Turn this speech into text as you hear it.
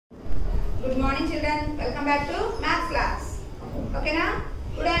Good morning children, welcome back to maths class. Okay na?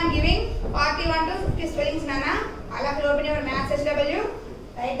 Today I am giving 41 to 50 spellings nana. All of you open your maths SW.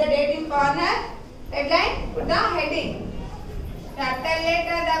 Write the date in corner. Red line, put the heading. Capital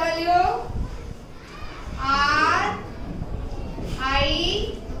letter W R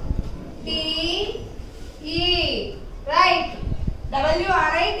I T E. Right. W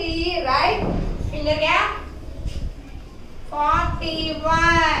R I T E. Right. Finger gap.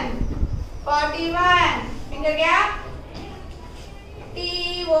 41. Finger gap.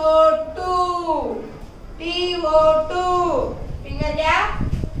 TO2. Finger gap.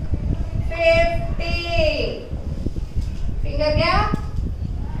 50. Finger gap.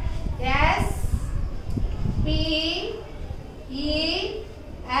 S P E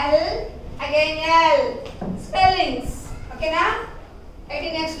L again L. Spellings. Okay na? Write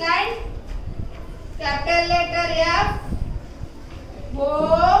the next line. Capital letter F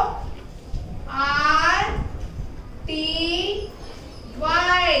O R T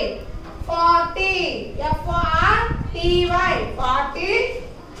Y 40. F O R T Y 40.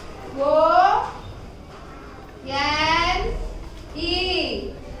 O N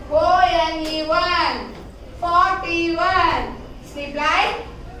E 1 41. Sleep line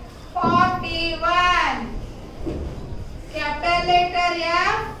 41. Capital letter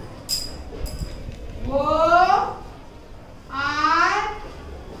F O R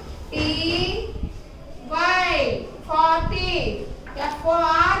T Y 40. F O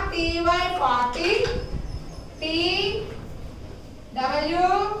R T Y 40. T W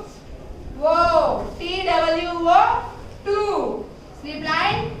O 2. Sleep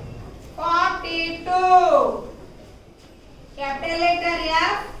line 42. Capital letter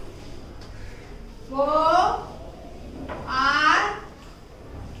F O R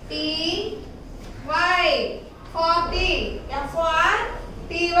T Y 40. F O R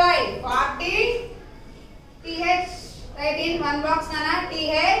T Y 40. TH write in one box nana.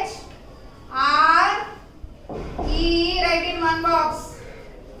 TH R E write in one box.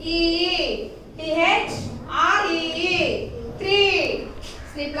 E TH R E 3.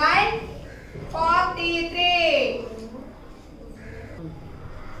 Sleep line 43.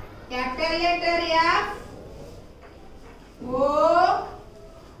 Capital letter F O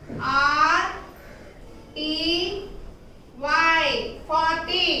R T Y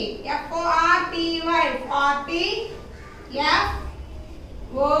 40. F O R T Y 40. F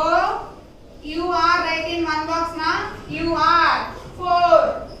O U R write in one box na. U R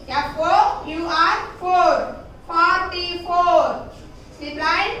 4. F O U R 4. 44. Sleep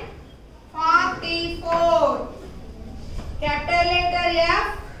line 44. Capital letter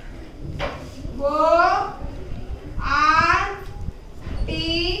F O R T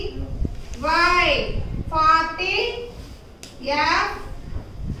Y 40. F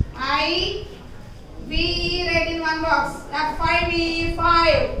I V E write in one box. F I V E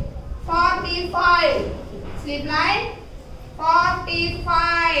 5. 45. Sleep line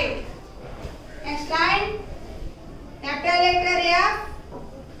 45. Next line. Capital letter F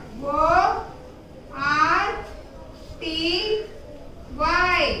O R T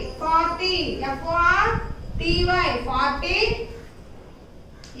Y 40. F O R T Y 40.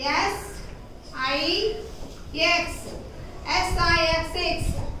 S I X S I X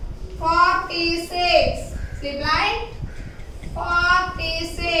 6. 46. Sleep line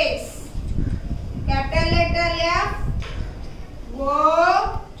 46. Capital letter F O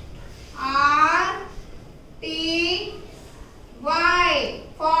R T Y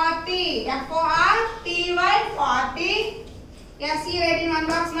 40. F O R T Y 40. S E write in one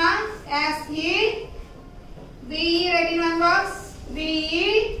box na. S E V E write in one box. V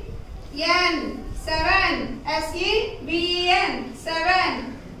E N 7. S E V E N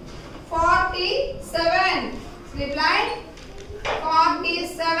 7. 47. Sleep line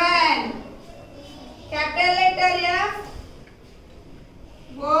 47. Capital letter F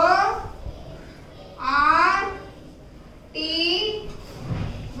O R T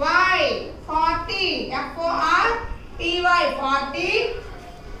Y 40. F O R T Y 40.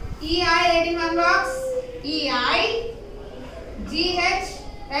 E I write in one box. E I G H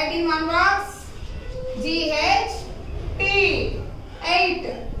write in one box. G H T 8.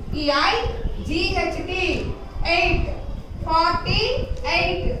 E I G H T 8.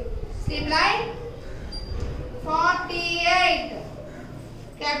 48. Sleep line 48.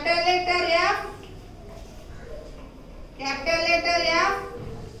 Capital letter F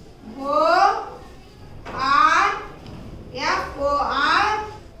O R F O R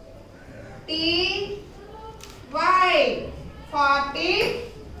T Y 40.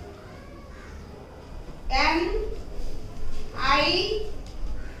 N I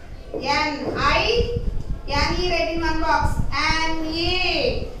N I N E write in one box. N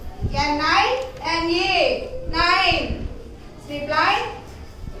E N I N E 9. Sleep line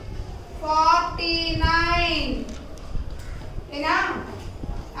 49. Okay now.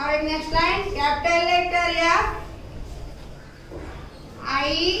 Our next line capital letter F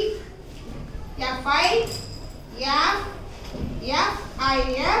I F I F F I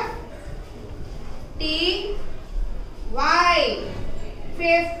F T Y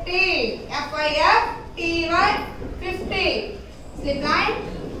 50 F I F T Y 50. Slip line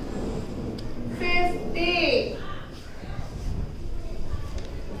 50.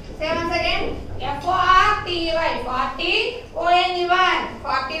 Say once again. F O R T Y 40 O N E 1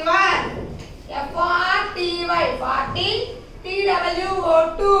 41. F O R T Y 40 T W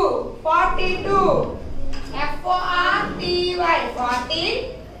O 2 42. F O R T Y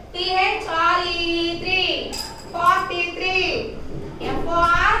 40 T H R E 3 43. F O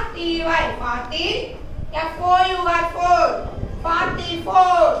R T Y 40 F O U R 4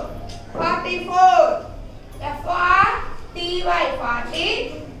 44 44. F O R T Y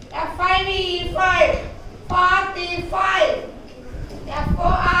 40 F I V E 5 45. F O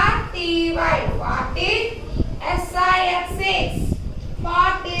R T Y 40 S I X 6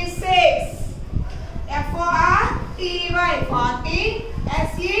 46. F O R T Y 40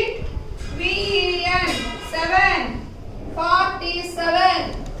 S E V E N 7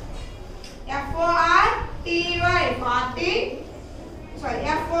 47. F O R T Y 40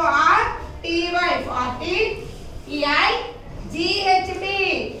 F O R T Y 40 E I G H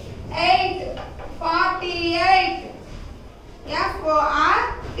T 8 48. F O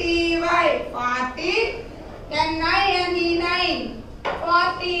R T Y 40 N I N E 9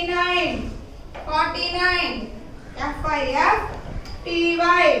 49 49. F I F T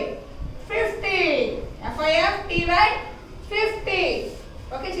Y 50. F I F T Y 50.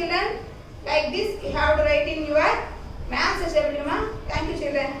 Okay children, like this you have to write in your